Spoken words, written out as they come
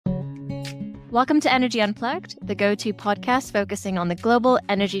Welcome to Energy Unplugged, the go-to podcast focusing on the global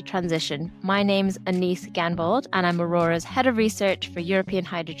energy transition. My name's Anise Ganbold, and I'm Aurora's Head of Research for European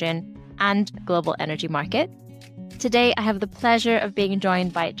Hydrogen and Global Energy Market. Today, I have the pleasure of being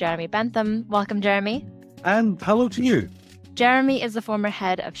joined by Jeremy Bentham. Welcome, Jeremy. And hello to you. Jeremy is the former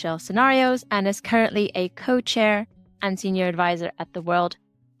head of Shell Scenarios and is currently a co-chair and senior advisor at the World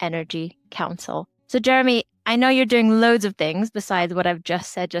Energy Council. So, Jeremy, I know you're doing loads of things besides what I've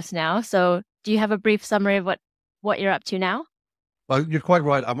just said just now. So do you have a brief summary of what you're up to now? Well, you're quite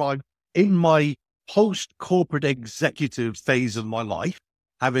right. I'm in my post-corporate executive phase of my life,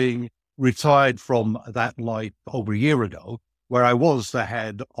 having retired from that life over a year ago, where I was the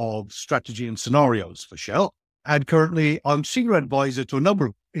head of strategy and scenarios for Shell. And currently, I'm senior advisor to a number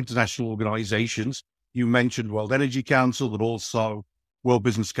of international organizations. You mentioned World Energy Council, but also World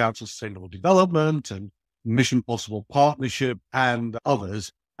Business Council Sustainable Development and Mission Possible Partnership and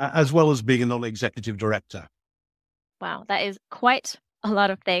others, as well as being a non-executive director. Wow, that is quite a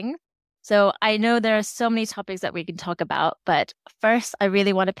lot of things. So I know there are so many topics that we can talk about, but first, I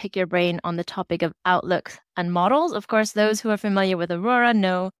really want to pick your brain on the topic of outlooks and models. Of course, those who are familiar with Aurora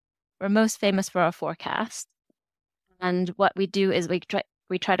know we're most famous for our forecast. And what we do is we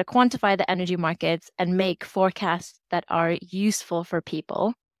try to quantify the energy markets and make forecasts that are useful for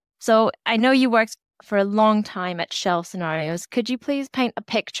people. So I know you worked for a long time at Shell Scenarios. Could you please paint a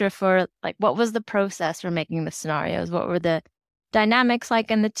picture for what was the process for making the scenarios? What were the dynamics like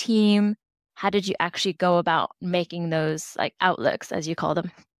in the team? How did you actually go about making those outlooks, as you call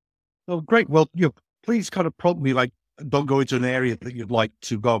them? Oh, great. Well, please kind of prompt me, don't go into an area that you'd like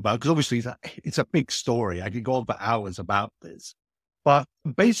to go about, because obviously it's a big story. I could go on for hours about this. But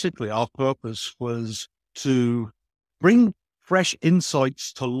basically, our purpose was to bring fresh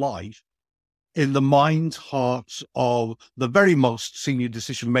insights to life in the minds, hearts of the very most senior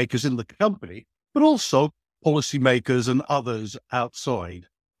decision makers in the company, but also policymakers and others outside.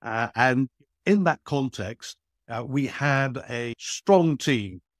 And in that context, we had a strong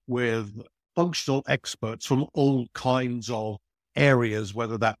team with functional experts from all kinds of areas,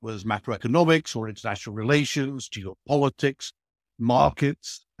 whether that was macroeconomics or international relations, geopolitics,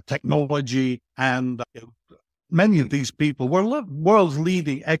 markets, technology, and many of these people were world's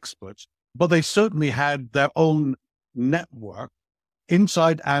leading experts, but they certainly had their own network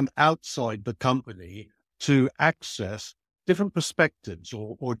inside and outside the company to access different perspectives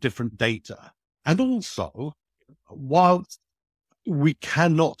or different data. And also, while we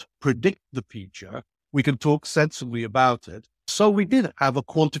cannot predict the future, we can talk sensibly about it. So we did have a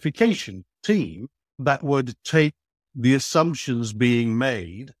quantification team that would take the assumptions being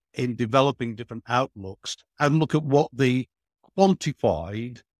made in developing different outlooks and look at what the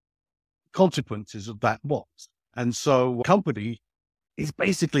quantified consequences of that was. And so company is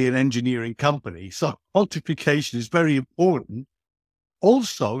basically an engineering company. So quantification is very important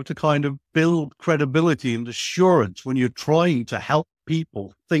also to kind of build credibility and assurance when you're trying to help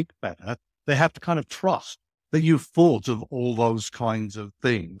people think better. They have to kind of trust that you've thought of all those kinds of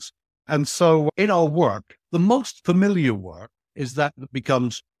things. And so in our work, the most familiar work is that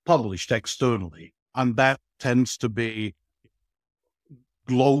becomes published externally. And that tends to be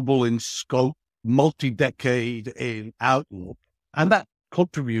global in scope, multi-decade in outlook. And that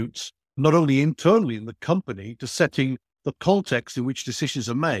contributes not only internally in the company to setting the context in which decisions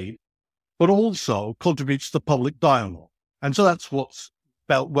are made, but also contributes to public dialogue. And so that's what's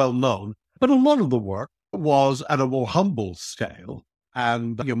well known. But a lot of the work was at a more humble scale,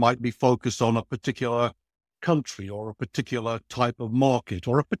 and you might be focused on a particular country or a particular type of market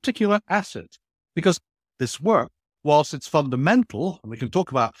or a particular asset. Because this work, whilst it's fundamental, and we can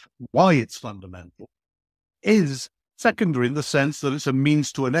talk about why it's fundamental, is secondary in the sense that it's a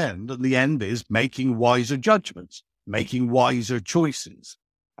means to an end, and the end is making wiser judgments, making wiser choices.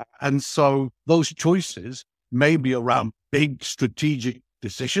 And so those choices may be around big strategic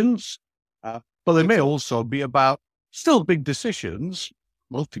decisions, but they may also be about still big decisions,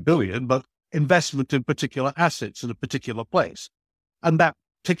 multi-billion, but investment in particular assets in a particular place. And that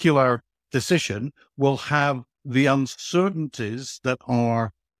particular decision will have the uncertainties that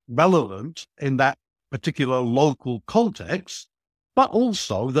are relevant in that particular local context, but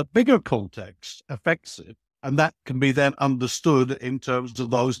also the bigger context affects it. And that can be then understood in terms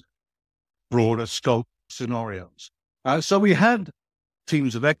of those broader scope scenarios. So we had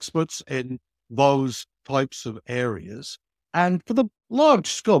teams of experts in those types of areas. And for the large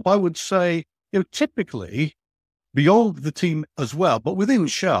scope, I would say, typically beyond the team as well, but within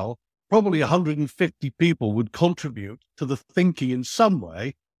Shell, probably 150 people would contribute to the thinking in some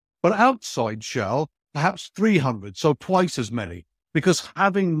way, but outside Shell, perhaps 300, so twice as many. because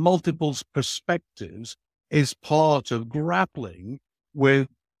having multiple perspectives is part of grappling with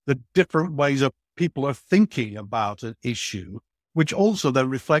the different ways that people are thinking about an issue, which also then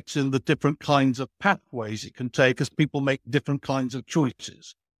reflects in the different kinds of pathways it can take as people make different kinds of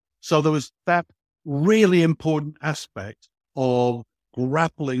choices. So there was that really important aspect of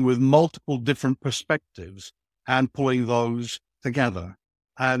grappling with multiple different perspectives and pulling those together.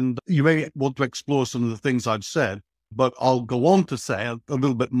 And you may want to explore some of the things I've said, but I'll go on to say a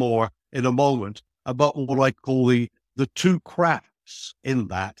little bit more in a moment about what I call the two crafts in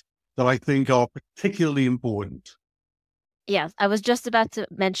that I think are particularly important. Yes, I was just about to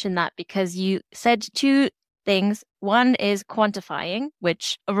mention that because you said two things. One is quantifying,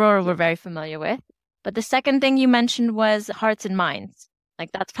 which Aurora we're very familiar with. But the second thing you mentioned was hearts and minds.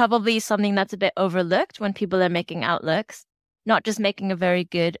 Like that's probably something that's a bit overlooked when people are making outlooks, not just making a very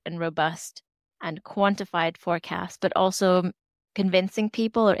good and robust and quantified forecast, but also convincing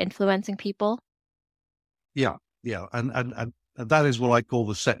people or influencing people. Yeah. And that is what I call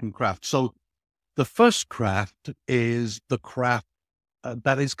the second craft. So the first craft is the craft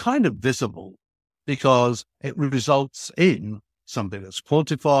that is kind of visible because it results in something that's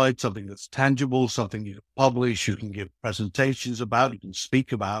quantified, something that's tangible, something you can publish, you can give presentations about, you can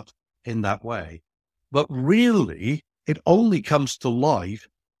speak about in that way. But really, it only comes to life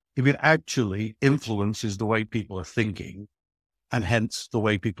if it actually influences the way people are thinking and hence the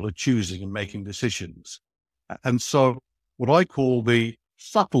way people are choosing and making decisions. And so what I call the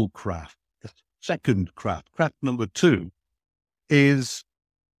subtle craft, the second craft, craft number two, is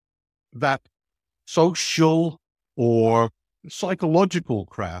that social or psychological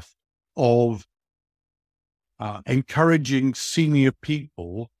craft of encouraging senior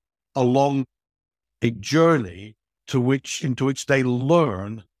people along a journey into which they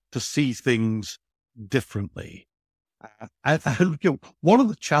learn to see things differently. And one of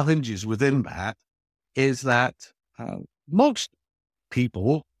the challenges within that is that most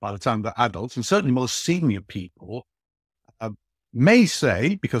people, by the time they're adults, and certainly most senior people, may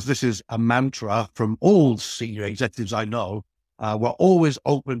say, because this is a mantra from all senior executives I know, we're always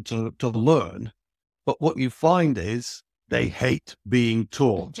open to learn. But what you find is they hate being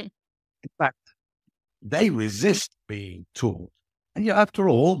taught. In fact, they resist being taught. And yet, after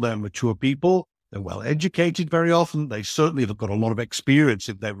all, they're mature people. They're well educated very often. They certainly have got a lot of experience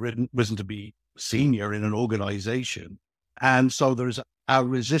if they've risen to be senior in an organization. And so there's a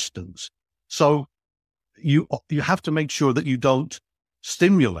resistance. So you have to make sure that you don't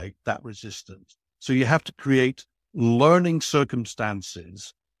stimulate that resistance. So you have to create learning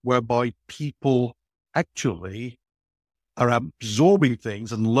circumstances whereby people actually are absorbing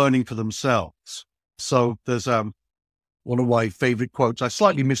things and learning for themselves. So there's one of my favorite quotes. I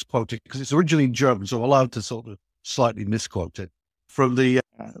slightly misquote it because it's originally in German, so I'm allowed to sort of slightly misquote it, from the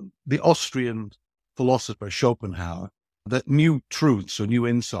Austrian philosopher Schopenhauer, that new truths or new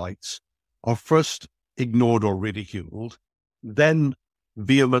insights are first ignored or ridiculed, then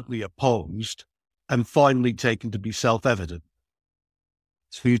vehemently opposed, and finally taken to be self-evident.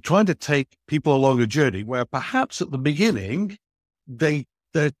 So you're trying to take people along a journey where perhaps at the beginning they're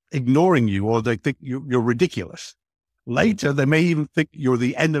ignoring you or they think you're ridiculous. Later, they may even think you're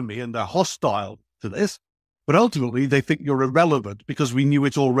the enemy and they're hostile to this, but ultimately they think you're irrelevant because we knew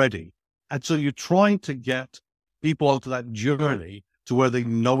it already. And so you're trying to get people onto that journey to where they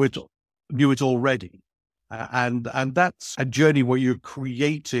knew it already. And that's a journey where you're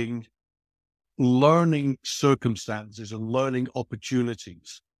creating learning circumstances and learning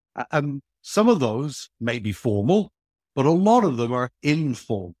opportunities. And some of those may be formal, but a lot of them are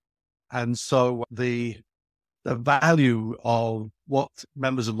informal. And so the value of what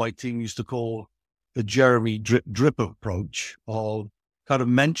members of my team used to call the Jeremy drip approach of kind of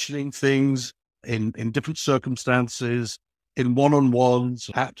mentioning things in different circumstances, in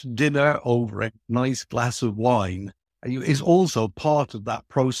one-on-ones, at dinner over a nice glass of wine, is also part of that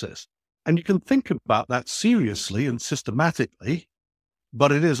process. And you can think about that seriously and systematically,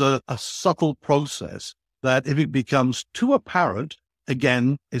 but it is a subtle process that if it becomes too apparent,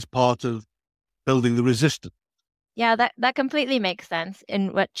 again, is part of building the resistance. Yeah, that completely makes sense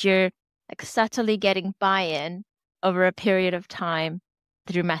in what you're like subtly getting buy-in over a period of time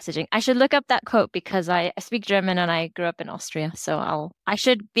through messaging. I should look up that quote because I speak German and I grew up in Austria, so I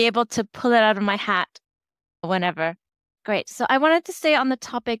should be able to pull it out of my hat whenever. Great. So I wanted to stay on the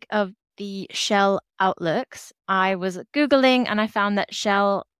topic of the Shell outlooks. I was Googling and I found that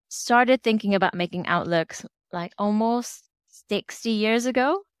Shell started thinking about making outlooks like almost 60 years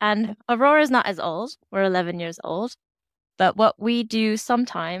ago. And Aurora's not as old. We're 11 years old. But what we do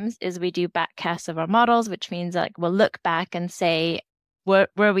sometimes is we do backcasts of our models, which means like we'll look back and say, were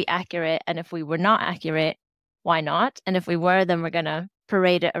we accurate? And if we were not accurate, why not? And if we were, then we're gonna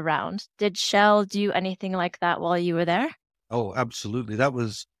parade it around. Did Shell do anything like that while you were there? Oh, absolutely. That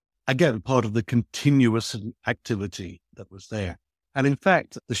was, again, part of the continuous activity that was there. And in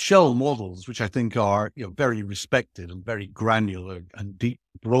fact, the Shell models, which I think are very respected and very granular and deep,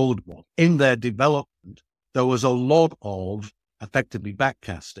 broad ones, in their development, there was a lot of effectively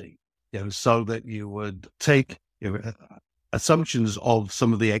backcasting, so that you would take assumptions of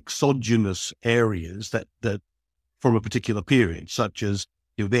some of the exogenous areas that from a particular period, such as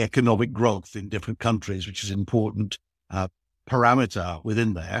the economic growth in different countries, which is important parameter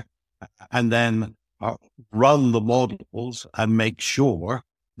within there, and then run the models and make sure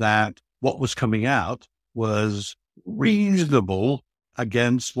that what was coming out was reasonable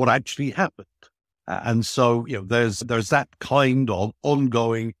against what actually happened. And so, there's that kind of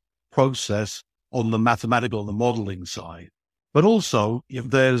ongoing process on the mathematical, the modeling side, but also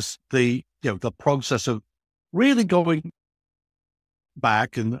there's the process of really going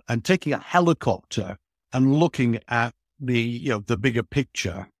back and taking a helicopter and looking at the bigger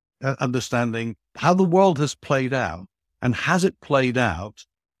picture, understanding how the world has played out, and has it played out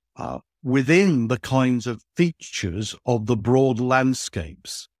within the kinds of features of the broad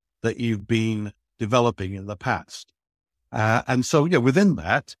landscapes that you've been developing in the past. And so, within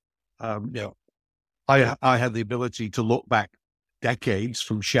that, I had the ability to look back decades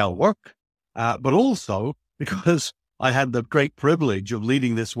from Shell work, but also because I had the great privilege of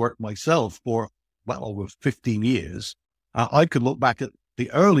leading this work myself for, over 15 years, I could look back at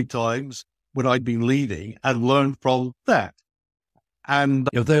the early times when I'd been leading and learn from that. And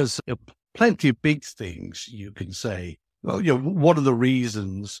there's plenty of big things you can say. Well, one of the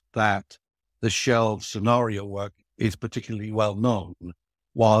reasons that the Shell scenario work is particularly well known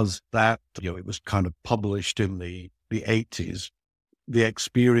was that it was kind of published in the 80s. The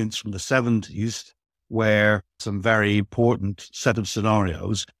experience from the 70s, where some very important set of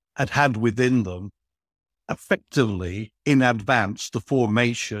scenarios had within them effectively in advance the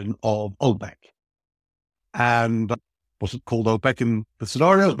formation of OPEC. And it wasn't called OPEC in the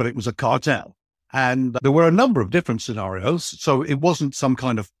scenarios, but it was a cartel. And there were a number of different scenarios. So it wasn't some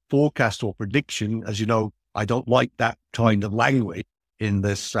kind of forecast or prediction. As you know, I don't like that kind of language in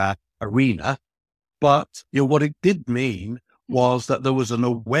this arena. But what it did mean was that there was an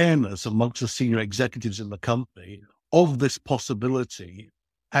awareness amongst the senior executives in the company of this possibility.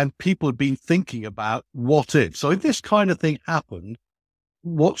 And people had been thinking about what if. So if this kind of thing happened,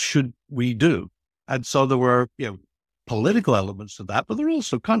 what should we do? And so there were, political elements to that, but there are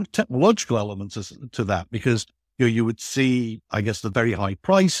also kind of technological elements to that, because you would see, I guess, the very high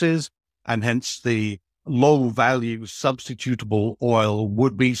prices, and hence the low value substitutable oil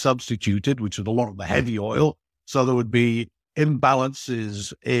would be substituted, which is a lot of the heavy oil. So there would be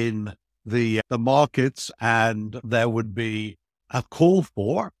imbalances in the markets, and there would be a call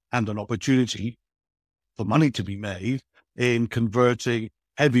for and an opportunity for money to be made in converting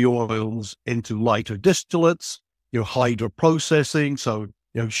heavy oils into lighter distillates, hydroprocessing. So,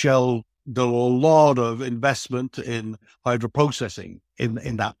 Shell did a lot of investment in hydroprocessing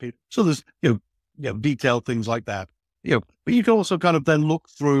in that period. So there's, detailed things like that. But you can also kind of then look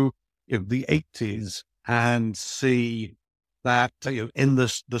through the 80s and see that in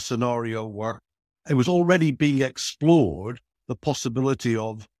the scenario where it was already being explored, the possibility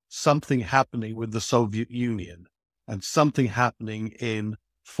of something happening with the Soviet Union and something happening in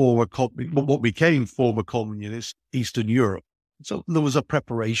what became former communist Eastern Europe. So there was a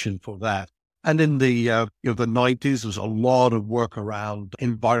preparation for that. And in the the 90s, there was a lot of work around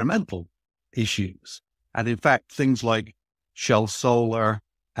environmental issues. And in fact, things like Shell Solar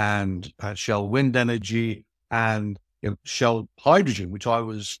and Shell Wind Energy and Shell Hydrogen, which I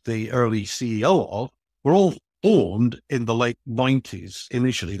was the early CEO of, were all formed in the late 90s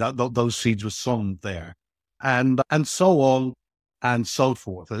initially. Those seeds were sown there. And so on and so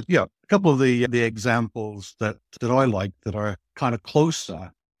forth. A couple of the examples that I like that are kind of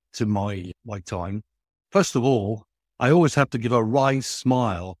closer to my time. First of all, I always have to give a wry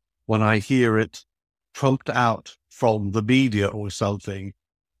smile when I hear it trumped out from the media or something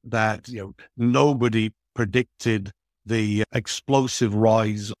that nobody predicted the explosive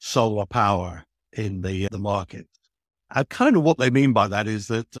rise of solar power in the market. And kind of what they mean by that is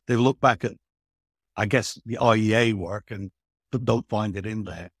that they look back at, I guess, the IEA work and don't find it in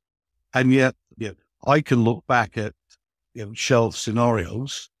there. And yet, I can look back at Shell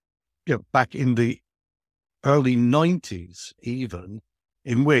scenarios, back in the early 90s even,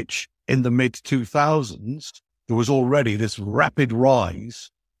 in which in the mid 2000s, there was already this rapid rise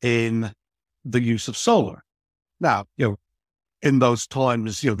in the use of solar. Now, in those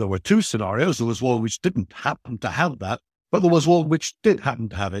times, there were two scenarios. There was one which didn't happen to have that, but there was one which did happen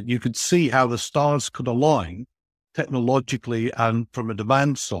to have it. You could see how the stars could align technologically and from a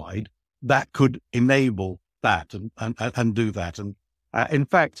demand side that could enable that and do that. And in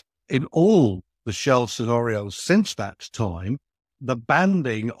fact, in all the Shell scenarios since that time, the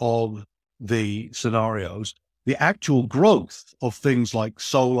banding of the scenarios, the actual growth of things like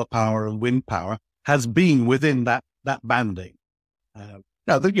solar power and wind power has been within that banding.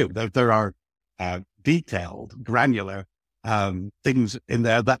 Now, there are detailed, granular things in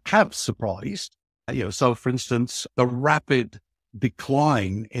there that have surprised. So, for instance, the rapid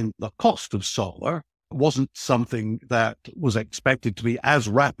decline in the cost of solar wasn't something that was expected to be as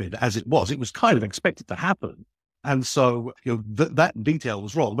rapid as it was. It was kind of expected to happen. And so, that detail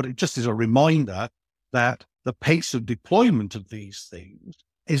was wrong, but it just is a reminder that the pace of deployment of these things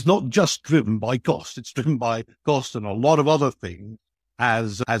is not just driven by cost. It's driven by cost and a lot of other things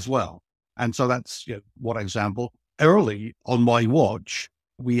as well. And so that's one example. Early on my watch,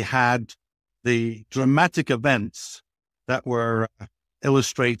 we had the dramatic events that were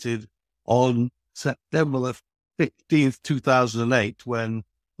illustrated on September the 15th, 2008, when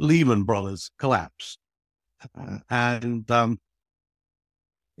Lehman Brothers collapsed.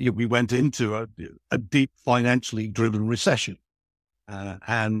 We went into a deep financially driven recession.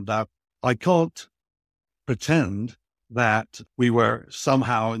 And I can't pretend that we were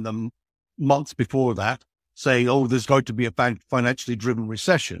somehow in the months before that saying, oh, there's going to be a financially driven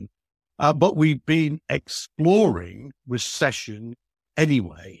recession. But we've been exploring recession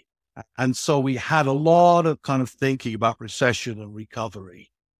anyway. And so we had a lot of kind of thinking about recession and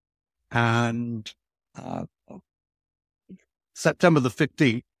recovery. And September the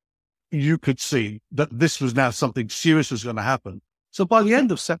 15th, you could see that this was now something serious was going to happen. So by the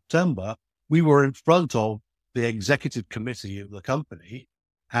end of September, we were in front of the executive committee of the company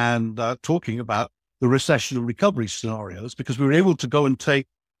and talking about the recession and recovery scenarios, because we were able to go and take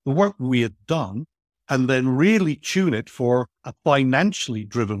the work we had done and then really tune it for a financially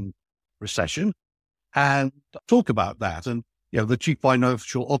driven recession and talk about that. And, the chief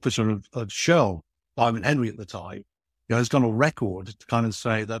financial officer of Shell, Simon Henry at the time, has gone on record to kind of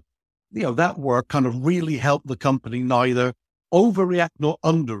say that, that work kind of really helped the company neither overreact nor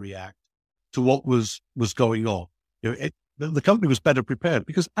underreact to what was going on. The company was better prepared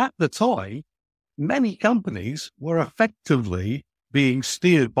because at the time, many companies were effectively being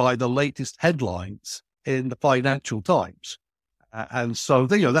steered by the latest headlines in the Financial Times. And so,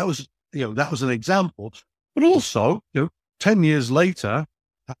 that was an example. But also, 10 years later,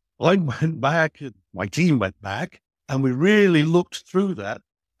 I went back, my team went back, and we really looked through that,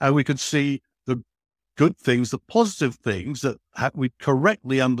 and we could see the good things, the positive things that we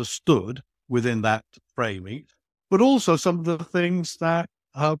correctly understood within that framing, but also some of the things that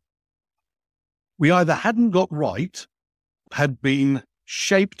we either hadn't got right, had been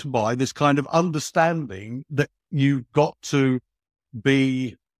shaped by this kind of understanding that you've got to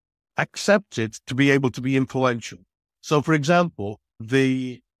be accepted to be able to be influential. So, for example,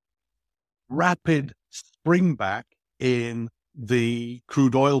 the rapid springback in the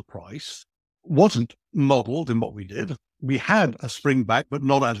crude oil price wasn't modeled in what we did. We had a springback, but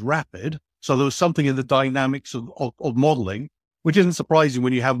not as rapid. So there was something in the dynamics of modeling, which isn't surprising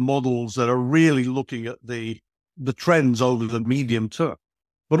when you have models that are really looking at the trends over the medium term.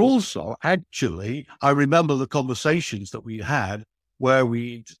 But also, actually, I remember the conversations that we had where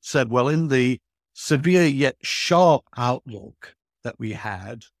we said, well, in the severe yet sharp outlook that we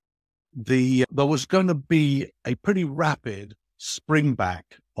had, there was going to be a pretty rapid springback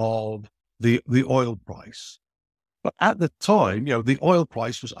of the oil price. But at the time, the oil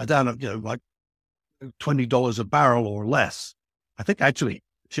price was, I don't know, like $20 a barrel or less. I think actually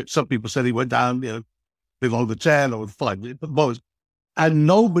some people said he went down, below the 10 or the 5, but most. And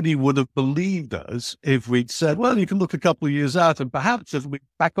nobody would have believed us if we'd said, well, you can look a couple of years out and perhaps it'll be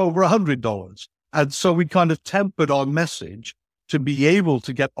back over $100. And so we kind of tempered our message to be able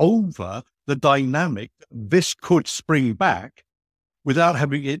to get over the dynamic. This could spring back without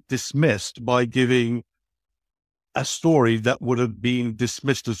having it dismissed by giving a story that would have been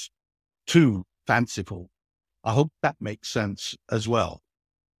dismissed as too fanciful. I hope that makes sense as well.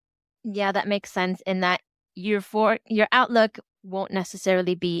 Yeah, that makes sense in that your outlook won't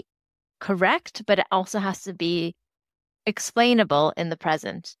necessarily be correct, but it also has to be explainable in the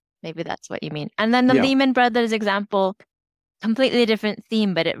present. Maybe that's what you mean. And then the Lehman Brothers example, completely different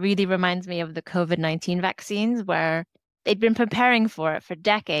theme, but it really reminds me of the COVID-19 vaccines where they'd been preparing for it for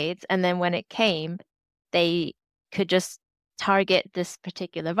decades. And then when it came, they could just target this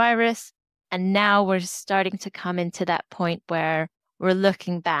particular virus. And now we're starting to come into that point where we're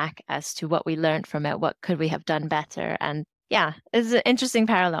looking back as to what we learned from it. What could we have done better? And yeah, it's an interesting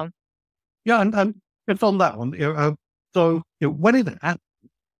parallel. Yeah, and it's on that one. When it happened,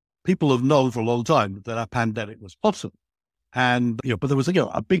 people have known for a long time that a pandemic was possible. And, but there was,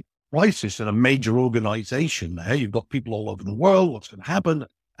 a big crisis in a major organization there. You've got people all over the world, what's going to happen?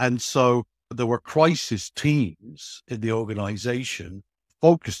 And so there were crisis teams in the organization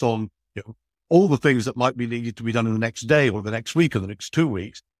focused on, all the things that might be needed to be done in the next day or the next week or the next 2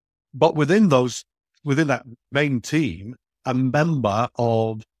 weeks. But within that main team, a member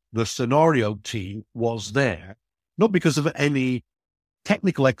of the scenario team was there, not because of any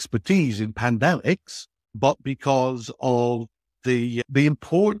technical expertise in pandemics, but because of the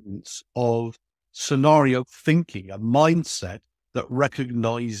importance of scenario thinking, a mindset that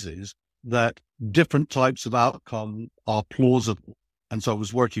recognizes that different types of outcome are plausible. And so I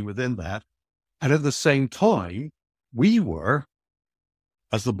was working within that. And at the same time, we were,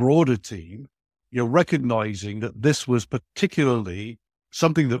 as the broader team, recognizing that this was particularly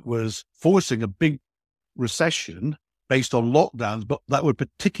something that was forcing a big recession based on lockdowns, but that would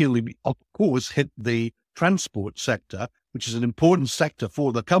particularly, of course, hit the transport sector, which is an important sector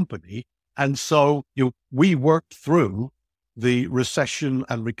for the company. And so we worked through the recession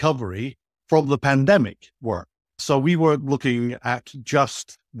and recovery from the pandemic work. So we weren't looking at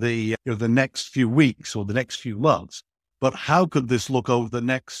just the next few weeks or the next few months, but how could this look over the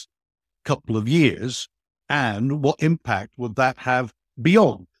next couple of years, and what impact would that have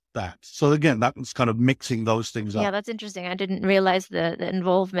beyond that? So again, that was kind of mixing those things up. Yeah, that's interesting. I didn't realize the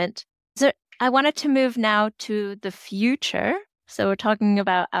involvement. So I wanted to move now to the future. So we're talking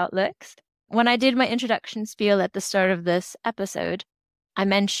about outlooks. When I did my introduction spiel at the start of this episode, I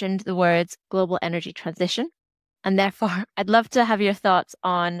mentioned the words global energy transition. And therefore, I'd love to have your thoughts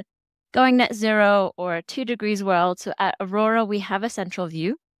on going net zero or a 2 degrees world. So at Aurora, we have a central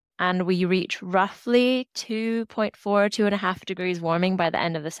view, and we reach roughly 2.4, 2.5 degrees warming by the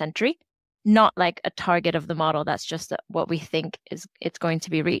end of the century. Not like a target of the model. That's just what we think it's going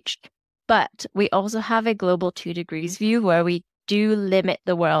to be reached. But we also have a global 2 degrees view where we do limit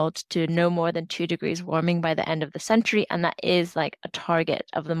the world to no more than 2 degrees warming by the end of the century. And that is like a target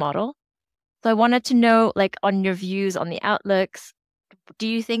of the model. So I wanted to know, like, on your views on the outlooks, do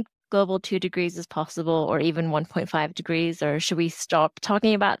you think global 2 degrees is possible, or even 1.5 degrees, or should we stop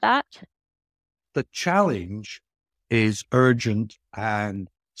talking about that? The challenge is urgent and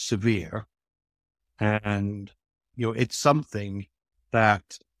severe. And, it's something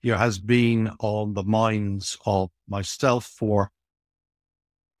that, has been on the minds of myself for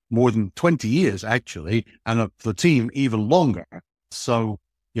more than 20 years, actually, and of the team even longer. So,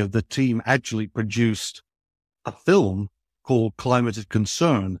 the team actually produced a film called Climate of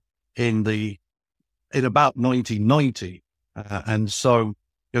Concern in about 1990. And so,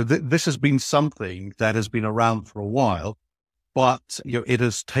 this has been something that has been around for a while, but, it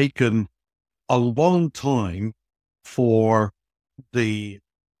has taken a long time for the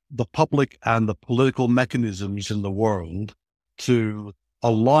public and the political mechanisms in the world to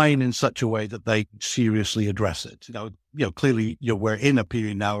align in such a way that they seriously address it. Clearly, we're in a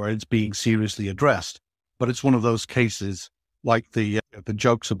period now where it's being seriously addressed, but it's one of those cases like the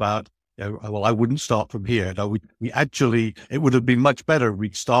jokes about, well, I wouldn't start from here. No, it would have been much better if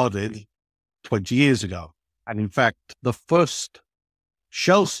we'd started 20 years ago. And in fact, the first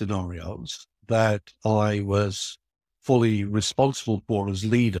shell scenarios that I was fully responsible for as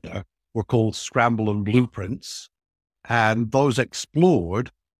leader were called Scramble and Blueprints. And those explored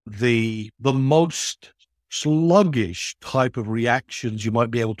the most sluggish type of reactions you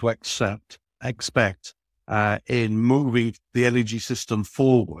might be able to expect in moving the energy system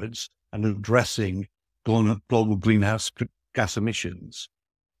forwards and addressing global greenhouse gas emissions,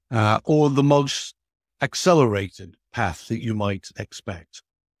 or the most accelerated path that you might expect.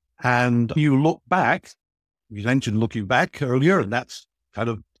 And you look back, you mentioned looking back earlier, and that's kind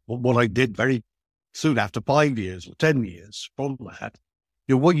of what I did very soon after 5 years or 10 years from that.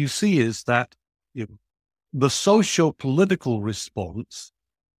 What you see is that the socio-political response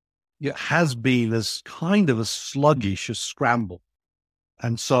has been as kind of as sluggish as scramble.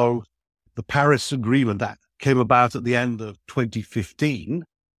 And so the Paris Agreement that came about at the end of 2015,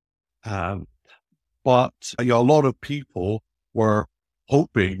 but a lot of people were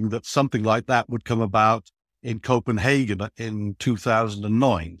hoping that something like that would come about in Copenhagen in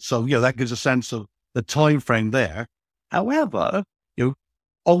 2009. So, that gives a sense of the time frame there. However,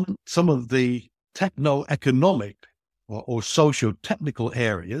 on some of the techno-economic or socio-technical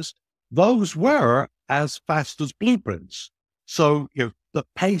areas, those were as fast as blueprints. So, the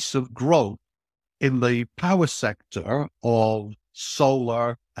pace of growth in the power sector of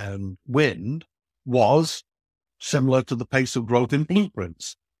solar and wind was similar to the pace of growth in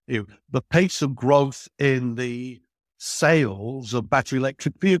blueprints. The pace of growth in the sales of battery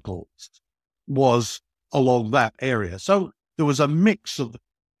electric vehicles was along that area. So there was a mix of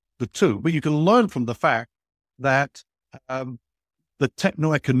the two, but you can learn from the fact that the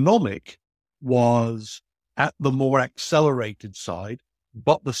techno-economic was at the more accelerated side,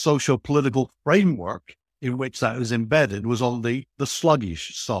 but the socio-political framework in which that was embedded was on the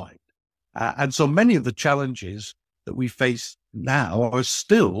sluggish side. And so many of the challenges that we face now are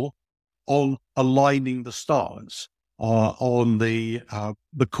still on aligning the stars, on the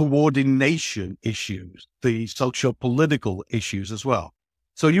coordination issues, the socio-political issues as well.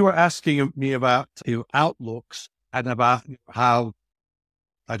 So you were asking me about outlooks and about how,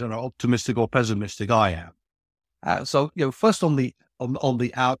 I don't know, optimistic or pessimistic I am. So first on the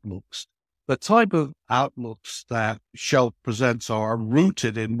outlooks, the type of outlooks that Shell presents are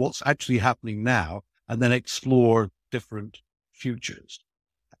rooted in what's actually happening now, and then explore different futures.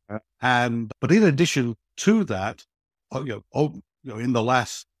 But in addition to that, in the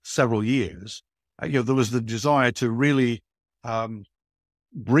last several years, there was the desire to really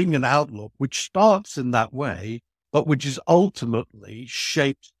bring an outlook which starts in that way, but which is ultimately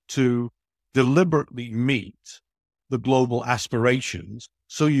shaped to deliberately meet the global aspirations,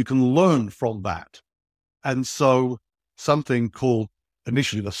 so you can learn from that. And so something called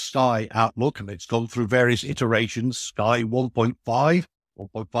initially the Sky Outlook, and it's gone through various iterations. Sky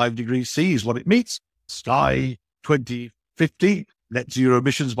 1.5 degrees C is what it meets. Sky 2050, net zero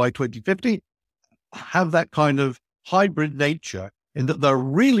emissions by 2050, have that kind of hybrid nature in that they're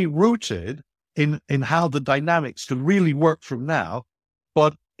really rooted in how the dynamics can really work from now,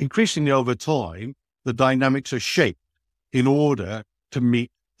 but increasingly over time, the dynamics are shaped in order to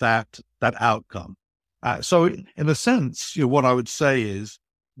meet that outcome. So in a sense, what I would say is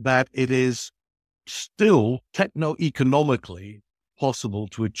that it is still techno-economically possible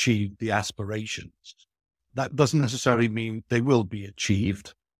to achieve the aspirations. That doesn't necessarily mean they will be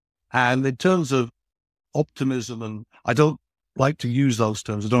achieved. And in terms of optimism, and I don't like to use those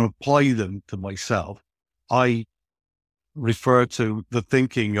terms, I don't apply them to myself. I refer to the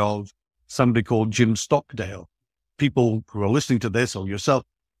thinking of somebody called Jim Stockdale. People who are listening to this, or yourself,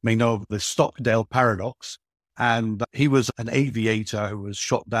 may know of the Stockdale paradox. And he was an aviator who was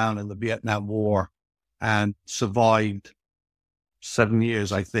shot down in the Vietnam War and survived 7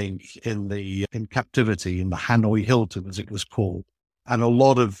 years, I think, in captivity in the Hanoi Hilton, as it was called. And a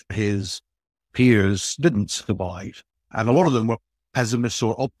lot of his peers didn't survive. And a lot of them were pessimists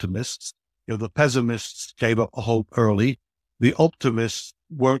or optimists. The pessimists gave up hope early. The optimists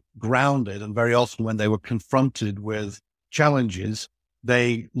weren't grounded, and very often when they were confronted with challenges,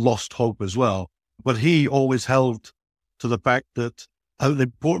 they lost hope as well. But he always held to the fact that an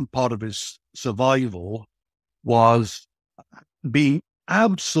important part of his survival was being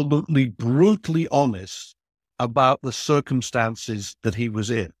absolutely brutally honest about the circumstances that he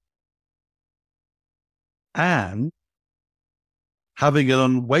was in, and having an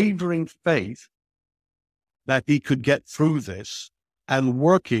unwavering faith that he could get through this, and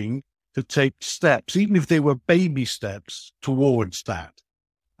working to take steps, even if they were baby steps, towards that.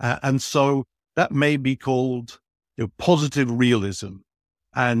 And so that may be called positive realism.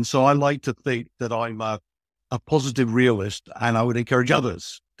 And so I like to think that I'm a positive realist, and I would encourage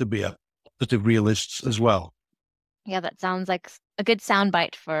others to be a positive realists as well. Yeah, that sounds like a good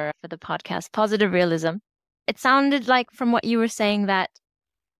soundbite for the podcast, positive realism. It sounded like from what you were saying that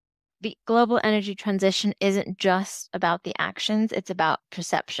the global energy transition isn't just about the actions, it's about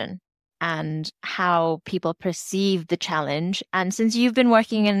perception and how people perceive the challenge. And since you've been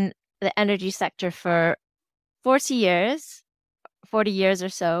working in the energy sector for 40 years or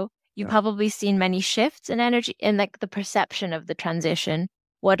so, you've probably seen many shifts in energy, in like the perception of the transition.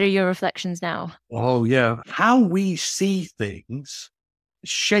 What are your reflections now? Oh, yeah. How we see things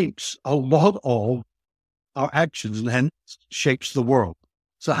shapes a lot of our actions, and hence shapes the world.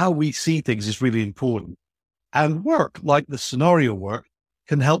 So how we see things is really important. And work, like the scenario work,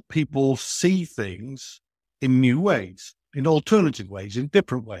 can help people see things in new ways, in alternative ways, in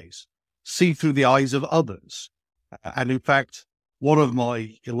different ways, see through the eyes of others. And in fact, one of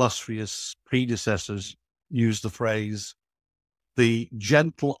my illustrious predecessors used the phrase, the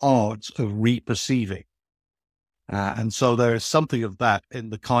gentle art of reperceiving. And so there is something of that in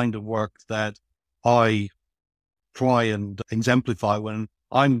the kind of work that I try and exemplify when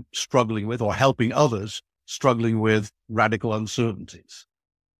I'm struggling with, or helping others struggling with, radical uncertainties.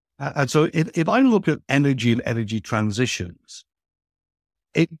 And so if I look at energy and energy transitions,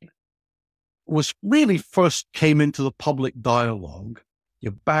 it was really first came into the public dialogue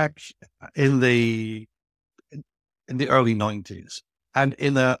back in the early 90s, and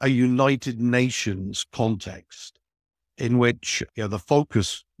in a United Nations context, in which the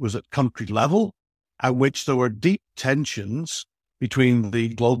focus was at country level, at which there were deep tensions between the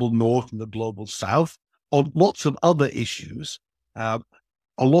global north and the global south on lots of other issues, a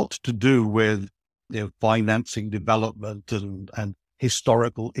lot to do with financing development and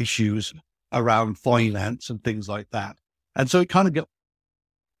historical issues around finance and things like that. And so it kind of got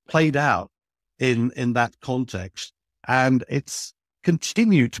played out in that context, and it's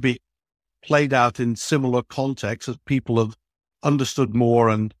continued to be played out in similar contexts as people have understood more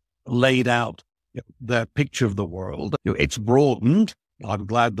and laid out their picture of the world. It's broadened. I'm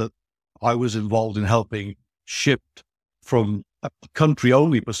glad that I was involved in helping shift from a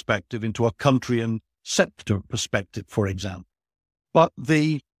country-only perspective into a country and sector perspective, for example. But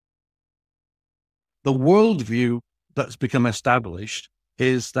the worldview that's become established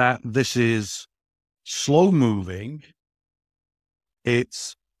is that this is slow-moving,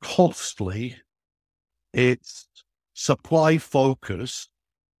 it's costly, it's supply-focused,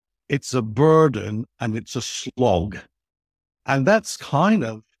 it's a burden, and it's a slog. And that's kind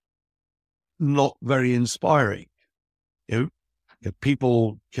of not very inspiring.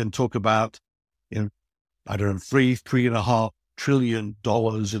 People can talk about, I don't know, $3.5 trillion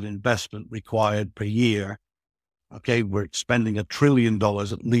of investment required per year. Okay, we're spending $1 trillion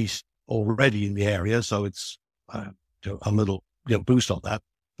at least already in the area, so it's a little boost on that.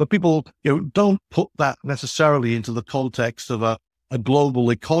 But people don't put that necessarily into the context of a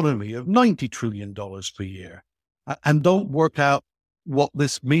global economy of $90 trillion per year, and don't work out what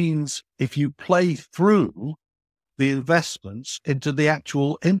this means if you play through the investments into the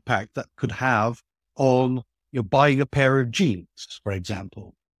actual impact that could have on buying a pair of jeans, for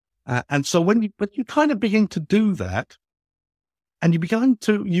example. And so when you kind of begin to do that, and you begin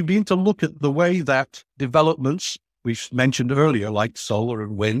to look at the way that developments we mentioned earlier, like solar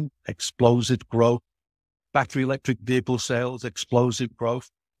and wind, explosive growth, battery electric vehicle sales, explosive growth.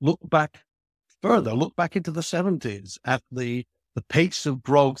 Look back into the 70s at the pace of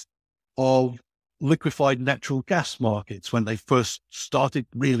growth of liquefied natural gas markets when they first started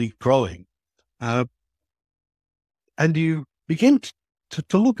really growing. And you begin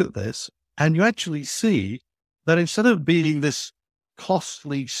to look at this, and you actually see that instead of being this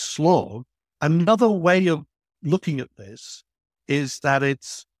costly slog, another way of looking at this is that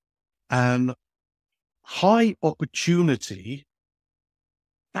it's an high opportunity,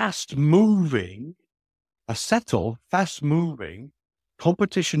 fast moving,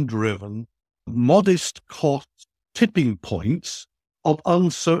 competition driven, modest cost tipping points of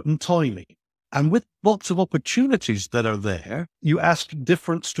uncertain timing. And with lots of opportunities that are there, you ask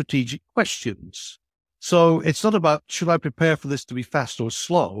different strategic questions. So it's not about, should I prepare for this to be fast or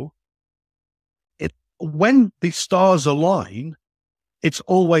slow? When the stars align, it's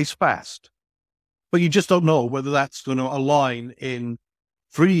always fast. But you just don't know whether that's going to align in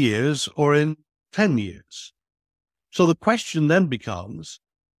 3 years or in 10 years. So the question then becomes,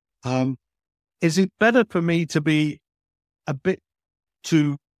 is it better for me to be a bit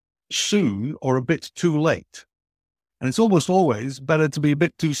too soon or a bit too late? And it's almost always better to be a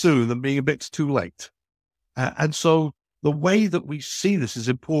bit too soon than being a bit too late. And so the way that we see this is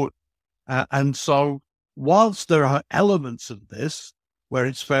important. And so whilst there are elements of this where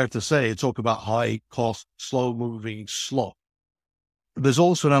it's fair to say, talk about high cost, slow moving slot, there's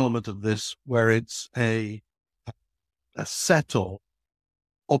also an element of this where it's a set of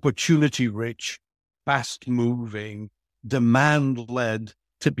opportunity rich, fast moving, demand led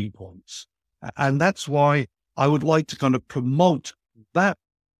tipping points. And that's why I would like to kind of promote that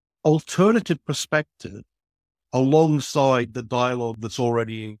alternative perspective alongside the dialogue that's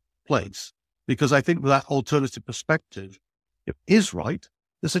already in place. Because I think that alternative perspective is right.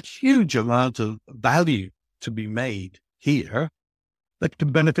 There's a huge amount of value to be made here that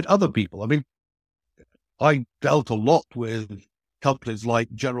can benefit other people. I mean, I dealt a lot with companies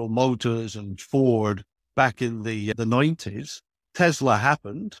like General Motors and Ford back in the 90s. Tesla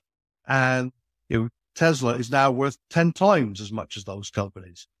happened, and Tesla is now worth 10 times as much as those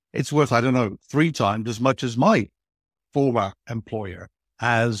companies. It's worth, 3 times as much as my former employer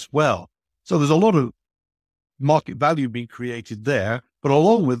as well. So there's a lot of market value being created there. But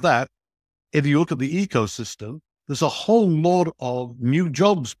along with that, if you look at the ecosystem, there's a whole lot of new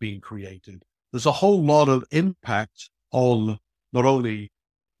jobs being created. There's a whole lot of impact on not only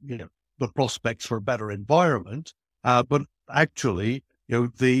the prospects for a better environment, but actually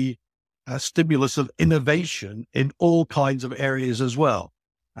the a stimulus of innovation in all kinds of areas as well.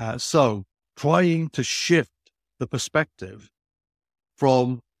 So trying to shift the perspective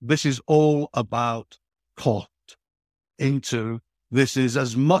from this is all about cost into this is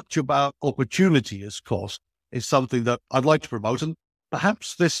as much about opportunity as cost is something that I'd like to promote. And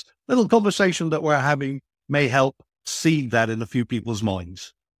perhaps this little conversation that we're having may help seed that in a few people's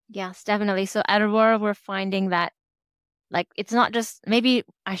minds. Yes, definitely. So at Aurora, we're finding that like it's not just maybe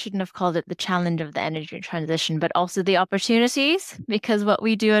I shouldn't have called it the challenge of the energy transition, but also the opportunities, because what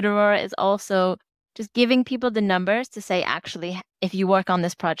we do at Aurora is also just giving people the numbers to say, actually, if you work on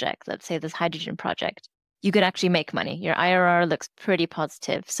this project, let's say this hydrogen project, you could actually make money. Your IRR looks pretty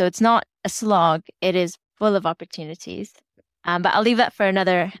positive. So it's not a slog, it is full of opportunities. But I'll leave that for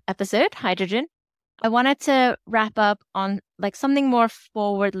another episode, hydrogen. I wanted to wrap up on like something more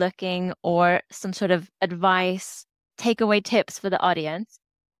forward looking or some sort of advice, takeaway tips for the audience.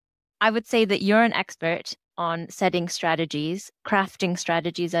 I would say that you're an expert on setting strategies, crafting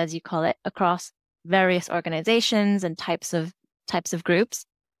strategies, as you call it, across various organizations and types of groups.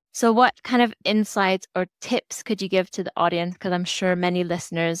 So what kind of insights or tips could you give to the audience? Because I'm sure many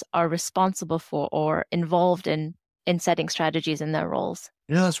listeners are responsible for or involved in setting strategies in their roles.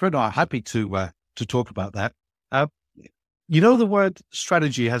 Yeah, that's right. I'm happy to talk about that. The word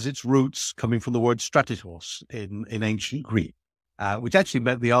strategy has its roots coming from the word stratetos in ancient Greek, which actually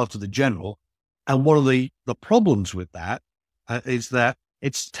meant the art of the general. And one of the problems with that is that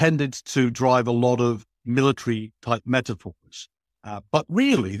it's tended to drive a lot of military type metaphors. But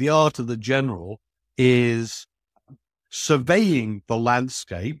really, the art of the general is surveying the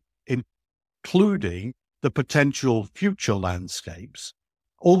landscape, including the potential future landscapes,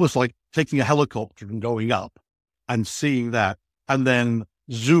 almost like taking a helicopter and going up and seeing that, and then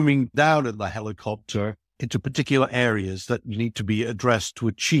zooming down in the helicopter into particular areas that need to be addressed to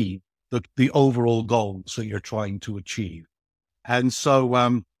achieve the overall goals that you're trying to achieve. And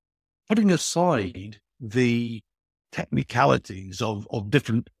so putting aside the technicalities of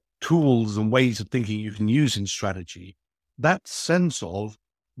different tools and ways of thinking you can use in strategy, that sense of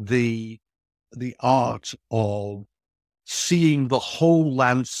the art of seeing the whole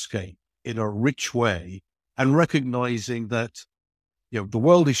landscape in a rich way and recognizing that, the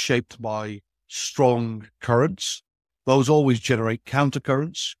world is shaped by strong currents. Those always generate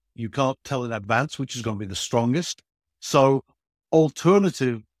countercurrents. You can't tell in advance which is going to be the strongest. So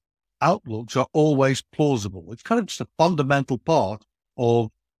alternative outlooks are always plausible. It's kind of just a fundamental part of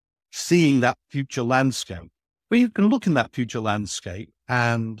seeing that future landscape. But you can look in that future landscape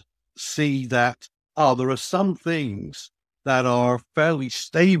and see that, there are some things that are fairly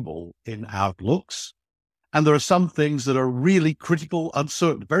stable in outlooks, and there are some things that are really critical,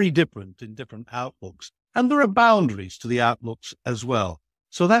 uncertain, very different in different outlooks. And there are boundaries to the outlooks as well.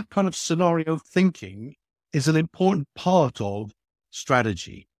 So that kind of scenario thinking is an important part of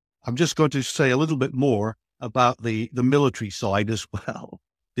strategy. I'm just going to say a little bit more about the military side as well,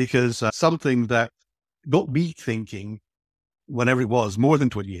 because something that got me thinking whenever it was, more than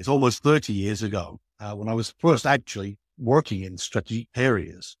 20 years, almost 30 years ago, when I was first actually working in strategic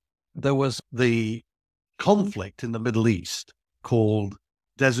areas, there was the conflict in the Middle East called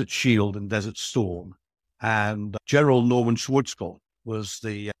Desert Shield and Desert Storm. And General Norman Schwarzkopf was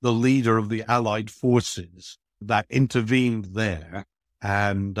the leader of the Allied forces that intervened there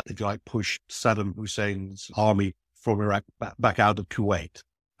and, if you like, pushed Saddam Hussein's army from Iraq back out of Kuwait.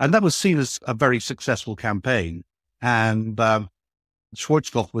 And that was seen as a very successful campaign. And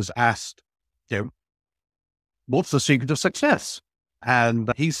Schwarzkopf was asked, what's the secret of success?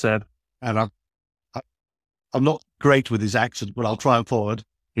 And he said, and I'm not great with his accent, but I'll try and follow it.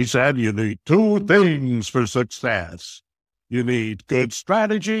 He said, you need two things for success. You need good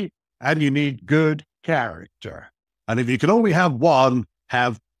strategy and you need good character. And if you can only have one,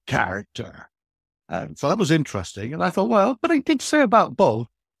 have character. And so that was interesting. And I thought, well, but I did say about both.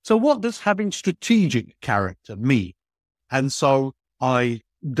 So what does having strategic character mean? And so I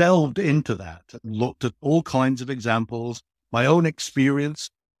delved into that and looked at all kinds of examples, my own experience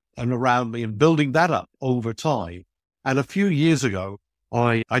and around me, and building that up over time. And a few years ago,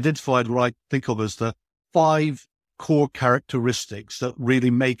 I identified what I think of as the 5 core characteristics that really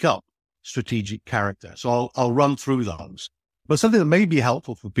make up strategic character. So I'll run through those. But something that may be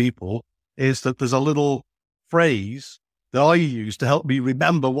helpful for people is that there's a little phrase that I use to help me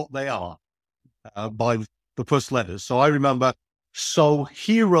remember what they are by the first letters. So I remember, so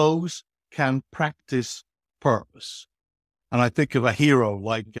heroes can practice purpose. And I think of a hero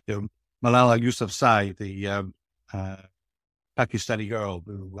like Malala Yousafzai, the Pakistani girl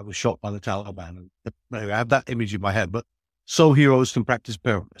who was shot by the Taliban. And I have that image in my head, but so heroes can practice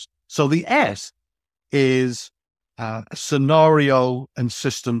purpose. So the S is scenario and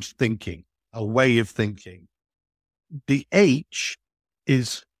systems thinking, a way of thinking. The H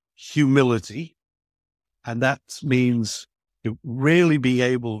is humility, and that means to really be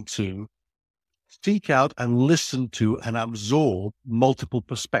able to seek out and listen to and absorb multiple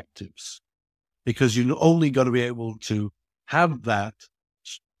perspectives, because you're only going to be able to have that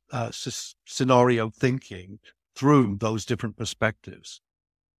scenario thinking through those different perspectives.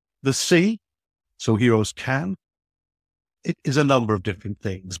 The C, so heroes can, it is a number of different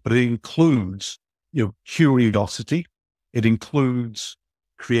things, but it includes, curiosity, it includes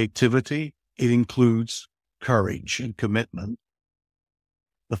creativity, it includes courage and commitment.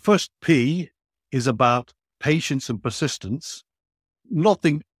 The first P is about patience and persistence.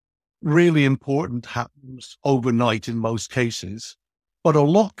 Nothing really important happens overnight in most cases, but a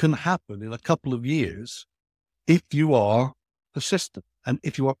lot can happen in a couple of years if you are persistent and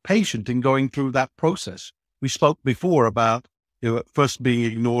if you are patient in going through that process. We spoke before about first being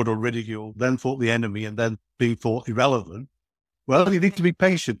ignored or ridiculed, then thought the enemy, and then being thought irrelevant. Well, you need to be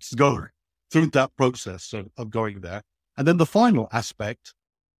patient to go through that process of going there. And then the final aspect,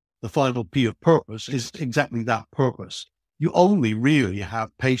 the final P of purpose, is exactly that purpose. You only really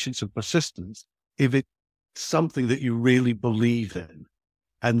have patience and persistence if it's something that you really believe in.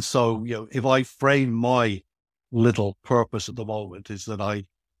 And so, if I frame my little purpose at the moment is that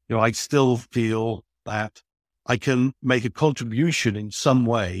I still feel that I can make a contribution in some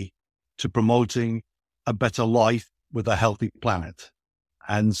way to promoting a better life with a healthy planet.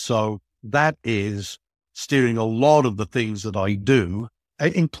 And so that is steering a lot of the things that I do,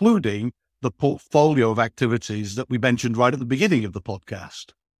 including the portfolio of activities that we mentioned right at the beginning of the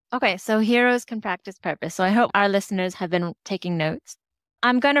podcast. Okay, so heroes can practice purpose. So I hope our listeners have been taking notes.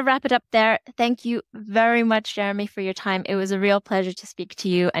 I'm going to wrap it up there. Thank you very much, Jeremy, for your time. It was a real pleasure to speak to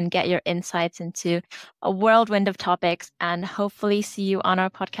you and get your insights into a whirlwind of topics, and hopefully see you on our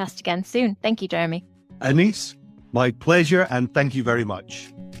podcast again soon. Thank you, Jeremy. Anise, my pleasure, and thank you very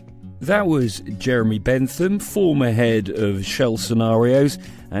much. That was Jeremy Bentham, former head of Shell Scenarios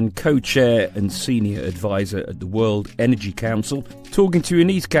and co-chair and senior advisor at the World Energy Council, talking to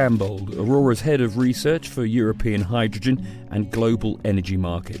Anise Ganbold, Aurora's head of research for European hydrogen and global energy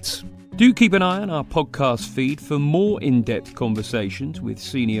markets. Do keep an eye on our podcast feed for more in-depth conversations with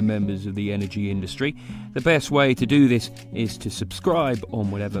senior members of the energy industry. The best way to do this is to subscribe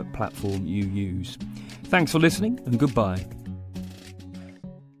on whatever platform you use. Thanks for listening, and goodbye.